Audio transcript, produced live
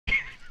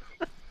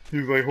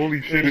He's like,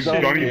 holy shit, it's He's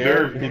all Johnny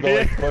scared. Derp. He's all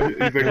like, fuck, He's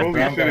like, the holy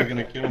brown shit, guy's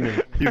gonna kill me.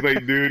 he's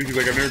like, dude, he's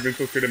like, I've never been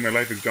so scared in my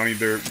life as Johnny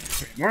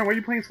Derp. Martin, why are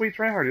you playing Sweet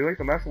Tryhard? You're like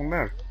the last one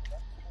left.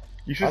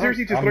 You should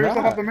seriously just I'm throw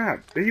yourself not. off the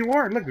map. There you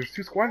are. Look, there's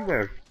 2 squads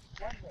left.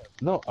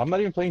 No, I'm not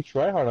even playing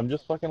tryhard. I'm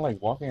just fucking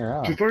like walking Just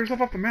around. throw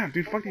yourself off the map,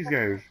 dude. Fuck these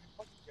guys.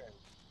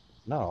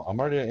 No, I'm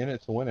already in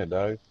it to win it,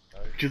 dog.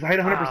 Just hide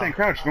 100%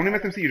 crouch. Don't even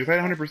let them see you. Just hide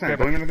 100%.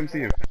 Don't even let them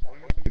see you.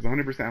 It's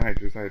 100% hide.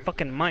 Just hide.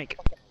 Fucking Mike.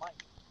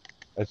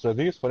 So I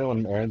think it's funny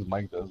when Aaron's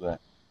mic does that.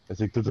 It's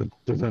like dun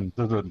dun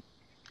dun dun.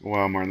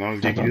 Wow, Martin, that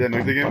was. Did you do that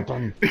noise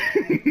again?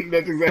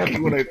 That's exactly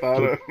what I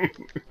thought of.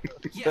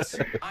 Yes,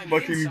 I'm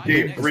Fucking inside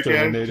gay the next brick ass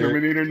Terminator.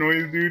 Terminator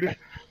noise, dude.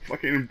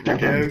 Fucking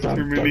brick ass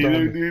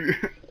Terminator, dude.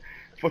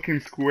 Fucking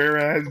square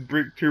ass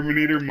brick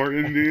Terminator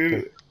Martin,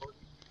 dude.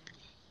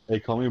 Hey,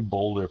 call me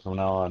Boulder from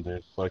now on,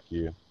 dude. Fuck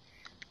you.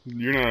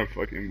 You're not a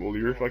fucking boulder.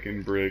 You're a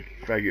fucking brick.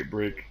 Faggot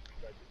brick.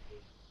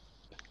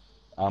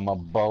 I'm a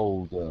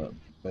boulder,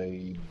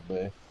 baby.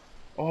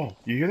 Oh,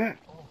 you hear that?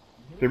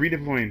 They're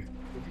redeploying.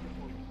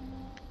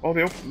 Oh,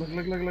 they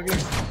open.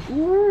 Look.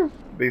 Ooh,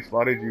 they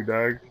spotted you,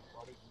 dog.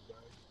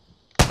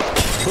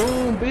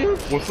 Boom,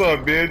 bitch. What's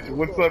up, bitch?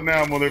 What's up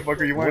now,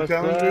 motherfucker? You want to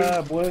challenge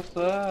it? What's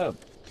up?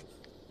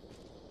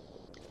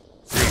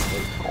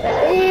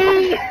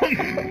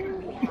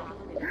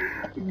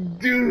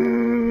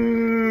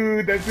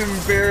 Dude, that's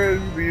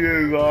embarrassing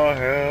as all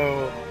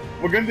hell.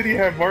 What gun did he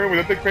have, Mario? Was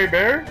that the Cray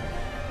Bear?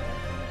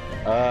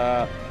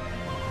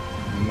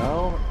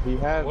 No, he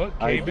had. What,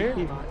 I K-Bear?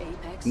 think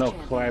no,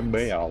 Clam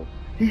Bear.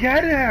 He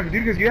had to have,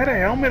 dude, because you had a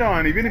helmet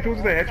on. Even if it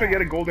was the headshot, you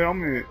had a gold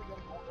helmet.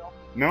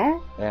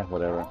 No? Yeah,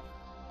 whatever.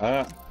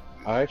 I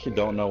actually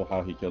don't know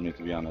how he killed me,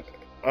 to be honest.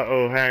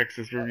 Uh-oh, hacks.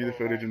 Let's review the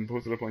footage and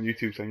post it up on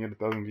YouTube so I can get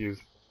 1,000 views.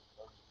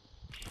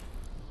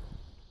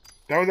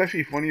 That was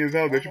actually funny as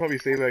hell. They should probably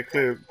save that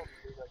clip.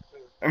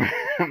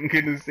 I'm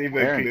gonna save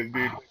that Aaron. clip,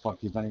 dude. Fuck,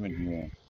 he's not even here.